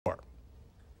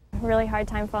really hard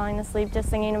time falling asleep just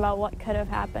thinking about what could have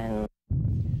happened.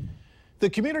 The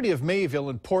community of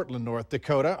Mayville in Portland, North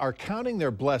Dakota are counting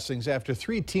their blessings after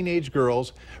 3 teenage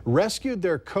girls rescued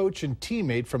their coach and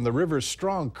teammate from the river's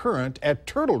strong current at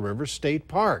Turtle River State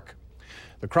Park.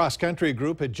 The cross-country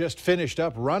group had just finished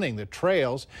up running the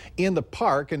trails in the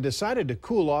park and decided to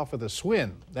cool off with a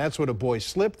swim. That's when a boy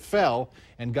slipped, fell,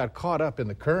 and got caught up in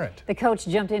the current. The coach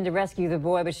jumped in to rescue the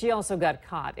boy, but she also got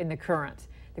caught in the current.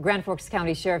 The Grand Forks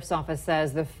County Sheriff's Office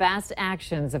says the fast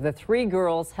actions of the 3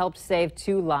 girls helped save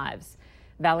 2 lives.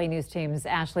 Valley News Team's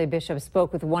Ashley Bishop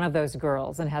spoke with one of those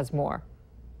girls and has more.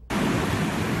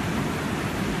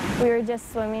 We were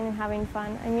just swimming and having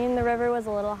fun. I mean, the river was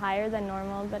a little higher than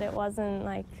normal, but it wasn't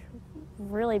like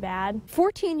really bad.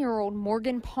 14-year-old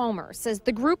Morgan Palmer says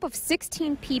the group of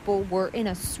 16 people were in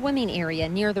a swimming area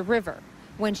near the river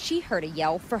when she heard a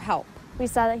yell for help. We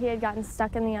saw that he had gotten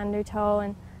stuck in the undertow,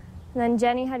 and then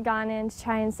Jenny had gone in to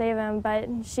try and save him, but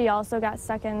she also got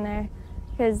stuck in there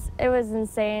because it was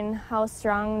insane how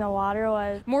strong the water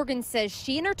was. Morgan says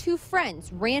she and her 2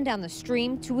 friends ran down the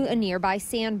stream to a nearby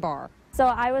sandbar. So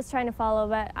I was trying to follow,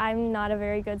 but I'm not a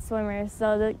very good swimmer,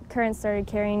 so the current started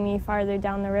carrying me farther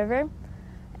down the river.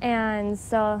 And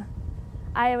so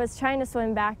I was trying to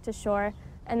swim back to shore,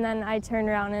 and then I turned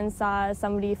around and saw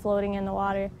somebody floating in the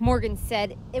water. Morgan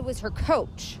said it was her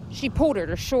coach. She pulled her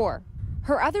to shore.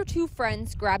 Her other 2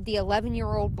 friends grabbed the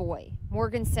 11-year-old boy.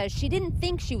 Morgan says she didn't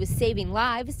think she was saving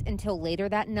lives until later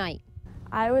that night.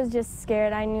 I was just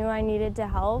scared. I knew I needed to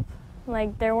help.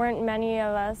 Like, there weren't many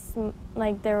of us.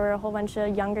 Like, there were a whole bunch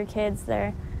of younger kids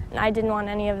there, and I didn't want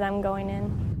any of them going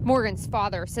in. Morgan's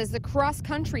father says the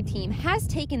cross-country team has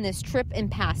taken this trip in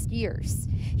past years.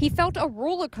 He felt a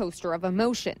roller coaster of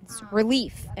emotions,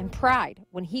 relief, and pride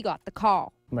when he got the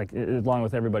call. Like, along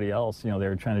with everybody else, you know, they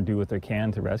were trying to do what they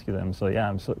can to rescue them. So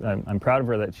yeah, I'm proud of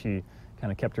her that she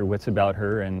kind of kept her wits about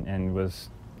her and was,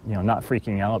 you know, not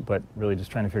freaking out, but really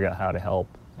just trying to figure out how to help.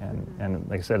 And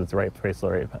like I said, it's the right place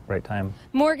at the right time.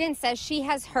 Morgan says she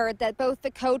has heard that both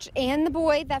the coach and the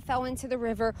boy that fell into the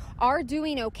river are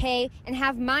doing okay and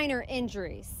have minor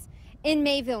injuries. In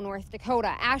Mayville, North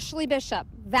Dakota, Ashley Bishop,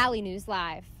 Valley News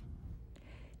Live.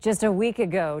 Just a week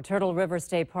ago, Turtle River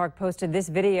State Park posted this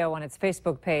video on its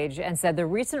Facebook page and said the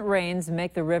recent rains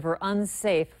make the river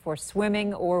unsafe for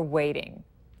swimming or wading.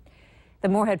 The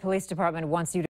Moorhead Police Department wants you to